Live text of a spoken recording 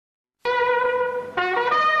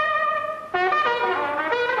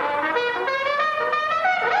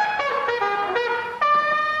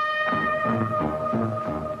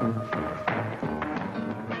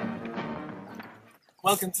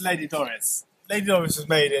Welcome to Lady Doris. Lady Doris was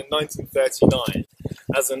made in 1939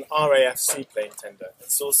 as an RAF seaplane tender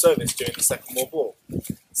and saw service during the Second World War.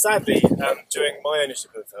 Sadly, during my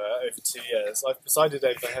ownership of her over 2 years, I've presided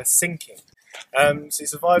over her sinking. She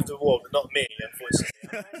survived the war, but not me, unfortunately.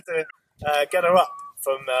 I had to get her up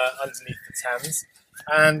from underneath the Thames,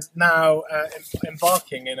 and now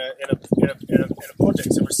embarking in a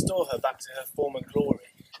project to restore her back to her former glory.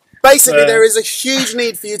 Basically, there is a huge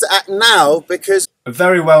need for you to act now because a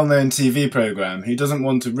very well-known TV programme who doesn't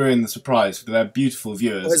want to ruin the surprise for their beautiful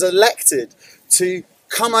viewers was elected to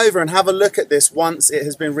come over and have a look at this once it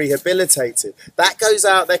has been rehabilitated. That goes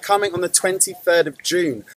out, they're coming on the 23rd of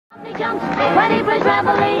June.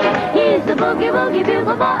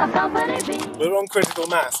 We're on critical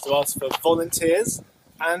mass to ask for volunteers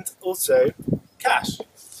and also cash.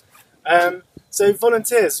 So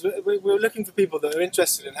volunteers, we're looking for people that are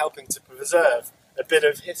interested in helping to preserve a bit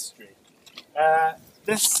of history.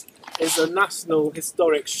 This is a national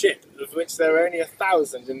historic ship, of which there are only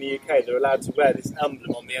 1,000 in the UK that are allowed to wear this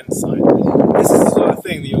emblem on the inside. This is the sort of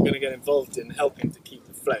thing that you're going to get involved in helping to keep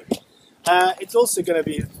afloat. It's also going to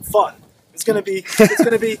be fun. It's going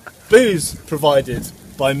to be booze provided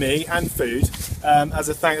by me and food as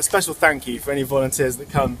a special thank you for any volunteers that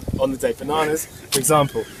come on the day. Bananas, for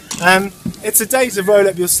example. It's a day to roll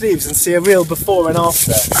up your sleeves and see a real before and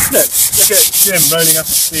after. Look at Jim rolling up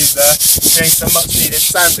his sleeves there, doing some much needed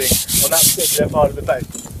sanding on that particular part of the boat.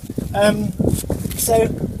 So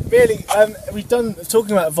really,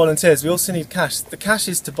 talking about volunteers, we also need cash. The cash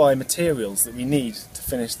is to buy materials that we need to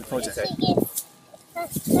finish the project.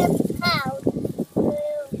 £10 we'll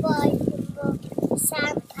buy some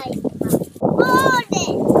sandpaper.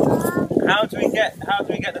 How do we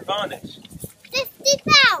get the varnish? £50.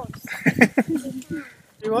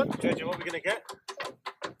 What? Jojo, what are we going to get?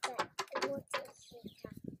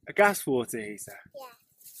 A gas water heater. Yeah.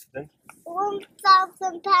 Then?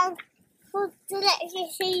 £1,000 for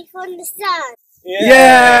electricity from the sun.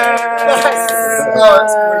 Yeah!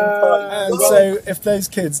 And Yes! so, if those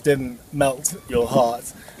kids didn't melt your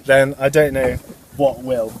heart, then I don't know what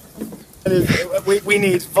will. We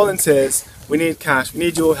need volunteers, we need cash, we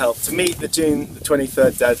need your help to meet the June the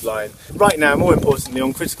 23rd deadline. Right now, more importantly,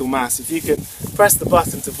 on Critical Mass, if you could press the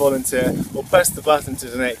button to volunteer or press the button to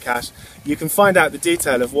donate cash, you can find out the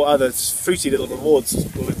detail of what other fruity little rewards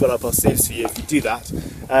we've got up our sleeves for you if you do that,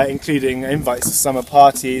 including invites to summer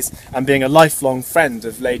parties and being a lifelong friend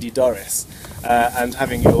of Lady Doris and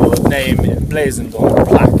having your name emblazoned on a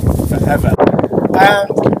plaque forever. And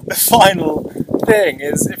the final thing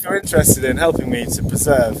is, if you're interested in helping me to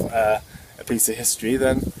preserve a piece of history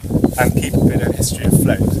and keep a bit of history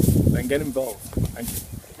afloat, then get involved. Thank you.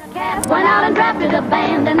 Went out and drafted a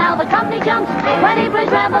band, and now the company jumps when he plays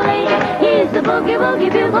reveille. He's the boogie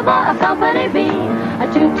woogie bugle boy of Company B. A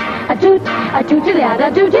toot, a toot, a toot to the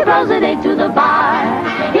other toot, he blows it 8 to the bar.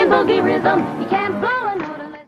 In boogie rhythm, he can't blow.